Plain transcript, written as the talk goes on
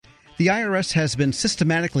The IRS has been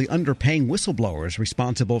systematically underpaying whistleblowers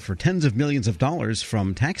responsible for tens of millions of dollars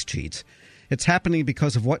from tax cheats. It's happening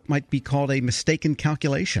because of what might be called a mistaken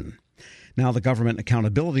calculation. Now the Government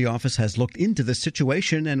Accountability Office has looked into this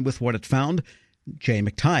situation, and with what it found, Jay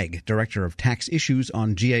McTighe, Director of Tax Issues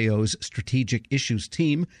on GAO's Strategic Issues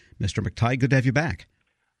team. Mr. McTighe, good to have you back.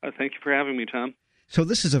 Thank you for having me, Tom. So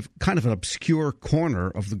this is a kind of an obscure corner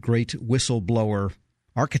of the great whistleblower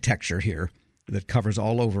architecture here that covers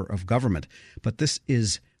all over of government. But this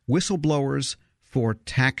is whistleblowers for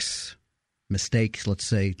tax mistakes, let's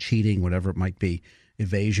say cheating, whatever it might be,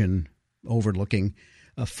 evasion, overlooking,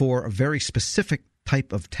 for a very specific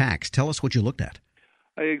type of tax. Tell us what you looked at.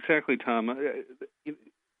 Exactly, Tom.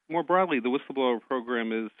 More broadly, the whistleblower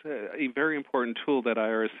program is a very important tool that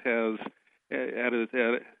IRS has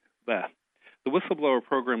The whistleblower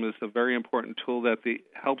program is a very important tool that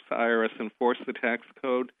helps the IRS enforce the tax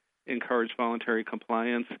code, encourage voluntary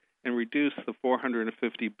compliance, and reduce the $450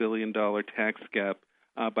 billion tax gap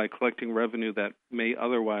by collecting revenue that may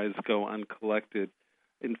otherwise go uncollected.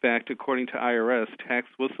 In fact, according to IRS, tax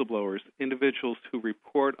whistleblowers, individuals who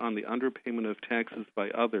report on the underpayment of taxes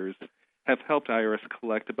by others, have helped IRS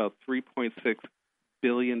collect about $3.6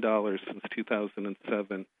 billion since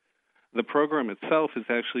 2007. The program itself has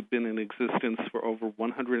actually been in existence for over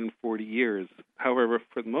 140 years. However,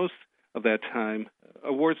 for most of that time,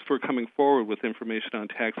 awards for coming forward with information on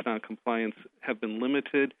tax noncompliance have been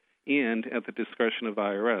limited and at the discretion of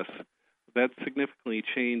IRS. That significantly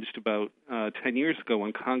changed about 10 years ago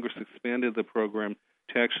when Congress expanded the program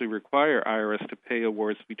to actually require IRS to pay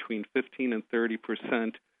awards between 15 and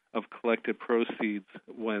 30% of collected proceeds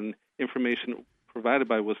when information provided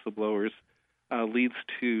by whistleblowers leads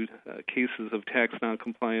to cases of tax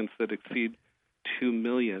noncompliance that exceed $2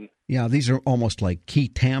 million. Yeah, these are almost like key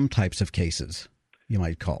TAM types of cases, you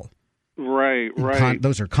might call. Right.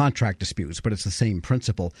 Those are contract disputes, but it's the same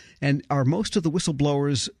principle. And are most of the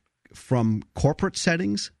whistleblowers from corporate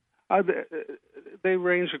settings? They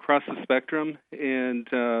range across the spectrum, and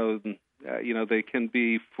they can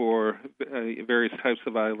be for various types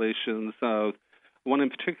of violations. One in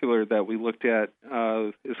particular that we looked at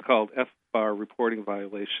is called FBAR reporting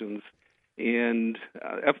violations. And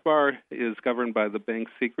FBAR is governed by the Bank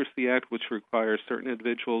Secrecy Act, which requires certain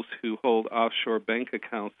individuals who hold offshore bank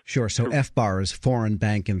accounts. Sure, so FBAR is foreign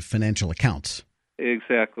bank and financial accounts.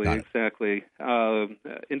 Exactly.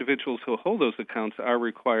 Individuals who hold those accounts are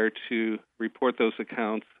required to report those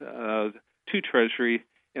accounts to Treasury,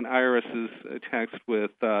 and IRS is tasked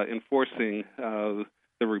with enforcing the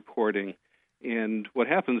reporting. And what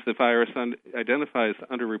happens if IRS identifies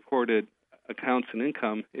underreported accounts and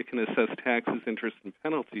income, it can assess taxes, interest, and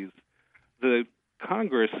penalties. The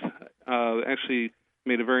Congress actually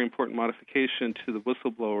made a very important modification to the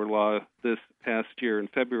whistleblower law this past year in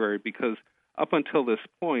February because up until this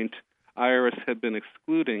point, IRS had been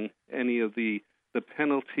excluding any of the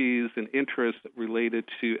penalties and interest related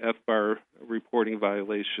to FBAR reporting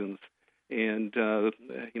violations. And,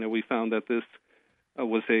 we found that this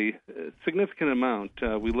was a significant amount.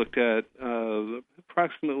 We looked at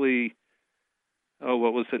approximately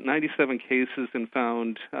 97 cases and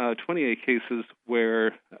found 28 cases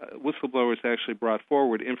where whistleblowers actually brought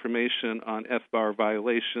forward information on FBAR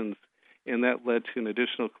violations, and that led to an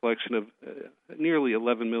additional collection of nearly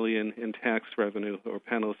 $11 million in tax revenue or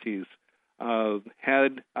penalties.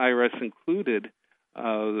 Had IRS included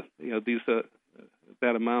that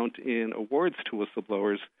amount in awards to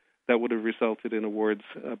whistleblowers, that would have resulted in awards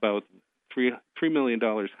about $3 million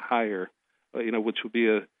higher,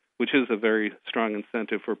 which is a very strong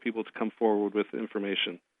incentive for people to come forward with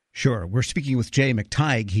information. Sure. We're speaking with Jay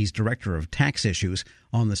McTighe. He's Director of Tax Issues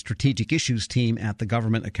on the Strategic Issues team at the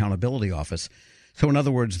Government Accountability Office. So in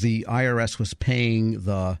other words, the IRS was paying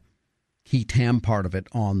the key TAM part of it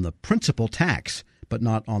on the principal tax, but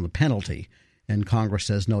not on the penalty. And Congress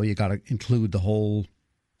says, no, you got to include the whole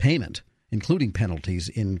payment, including penalties,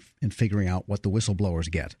 in figuring out what the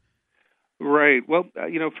whistleblowers get. Right. Well,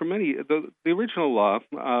 for many, the original law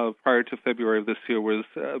prior to February of this year was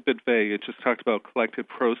a bit vague. It just talked about collected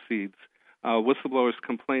proceeds. Whistleblowers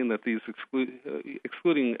complained that these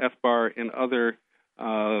excluding FBAR and other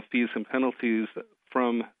fees and penalties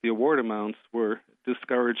from the award amounts were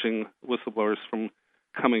discouraging whistleblowers from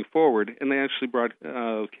coming forward, and they actually brought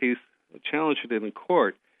a case, challenged it in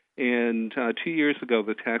court. And 2 years ago,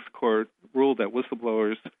 the tax court ruled that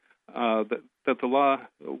whistleblowers that the law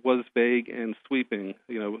was vague and sweeping,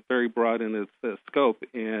 very broad in its scope,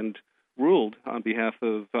 and ruled on behalf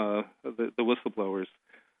of the whistleblowers.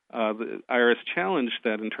 The IRS challenged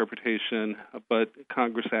that interpretation, but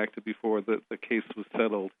Congress acted before the case was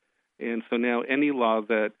settled. And so now any law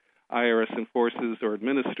that IRS enforces or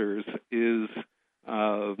administers is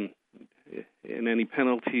in any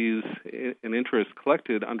penalties and interest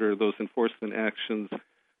collected under those enforcement actions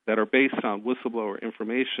that are based on whistleblower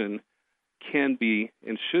information can be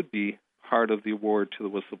and should be part of the award to the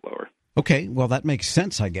whistleblower. Okay, well, that makes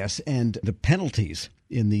sense, I guess. And the penalties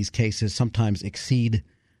in these cases sometimes exceed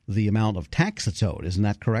the amount of tax that's owed. Isn't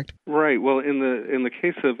that correct? Right. Well, in the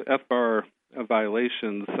case of FBAR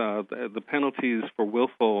violations, the penalties for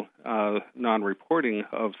willful non-reporting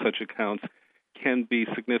of such accounts can be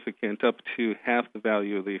significant, up to half the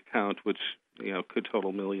value of the account, which could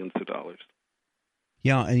total millions of dollars.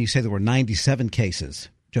 Yeah, and you say there were 97 cases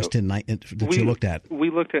just that you looked at. We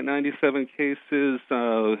looked at 97 cases.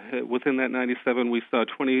 Within that 97, we saw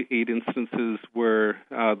 28 instances where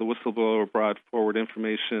the whistleblower brought forward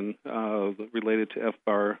information related to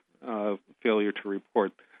FBAR failure to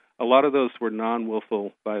report. A lot of those were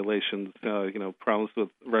non-willful violations, problems with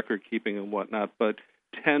record keeping and whatnot, but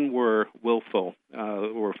 10 were willful,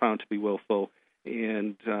 were found to be willful,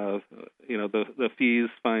 and the fees,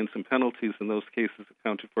 fines, and penalties in those cases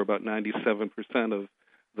accounted for about 97% of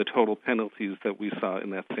the total penalties that we saw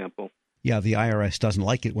in that sample. Yeah, the IRS doesn't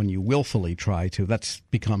like it when you willfully try to. That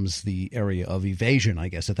becomes the area of evasion, I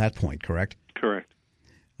guess, at that point, correct? Correct.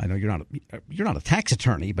 I know you're not a tax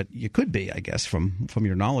attorney, but you could be, I guess, from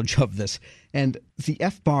your knowledge of this. And the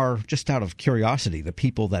FBAR, just out of curiosity, the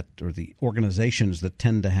people that, or the organizations that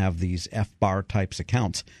tend to have these FBAR types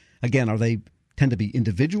accounts, again, tend to be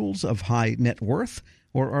individuals of high net worth,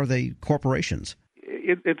 or are they corporations?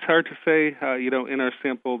 It's hard to say. In our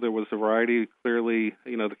sample, there was a variety. Clearly,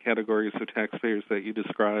 the categories of taxpayers that you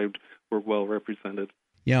described were well represented.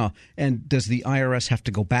 Yeah. And does the IRS have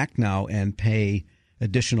to go back now and pay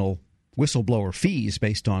additional whistleblower fees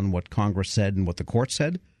based on what Congress said and what the court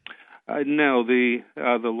said? No. The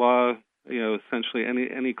law, essentially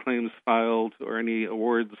any claims filed or any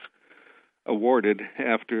awards awarded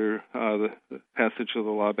after the passage of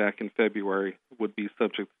the law back in February would be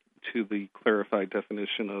subject to the clarified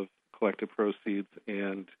definition of collected proceeds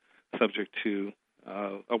and subject to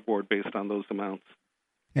award based on those amounts.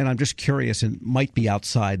 And I'm just curious, and might be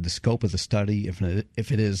outside the scope of the study. If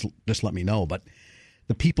it is, just let me know. But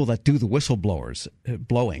the people that do the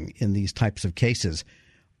blowing in these types of cases,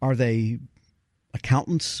 are they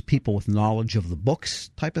accountants, people with knowledge of the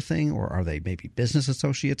books type of thing, or are they maybe business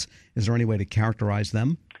associates? Is there any way to characterize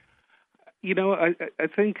them? I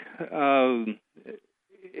think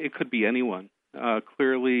it could be anyone.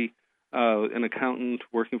 Clearly, an accountant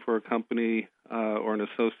working for a company or an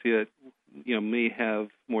associate, may have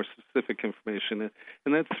more specific information,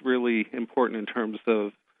 and that's really important in terms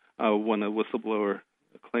of when a whistleblower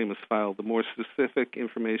claim is filed. The more specific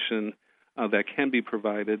information that can be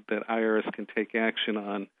provided, that IRS can take action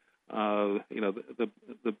on,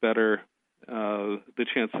 the better the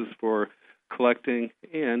chances for collecting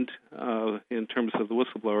and, in terms of the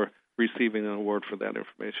whistleblower, receiving an award for that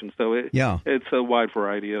information. So it's a wide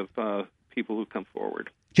variety of people who come forward.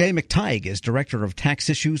 Jay McTighe is Director of Tax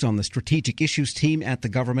Issues on the Strategic Issues Team at the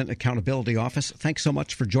Government Accountability Office. Thanks so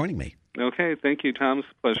much for joining me. Okay. Thank you, Tom. It's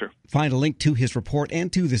a pleasure. Find a link to his report and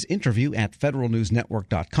to this interview at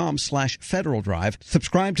federalnewsnetwork.com/Federal Drive.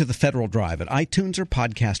 Subscribe to the Federal Drive at iTunes or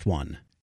Podcast One.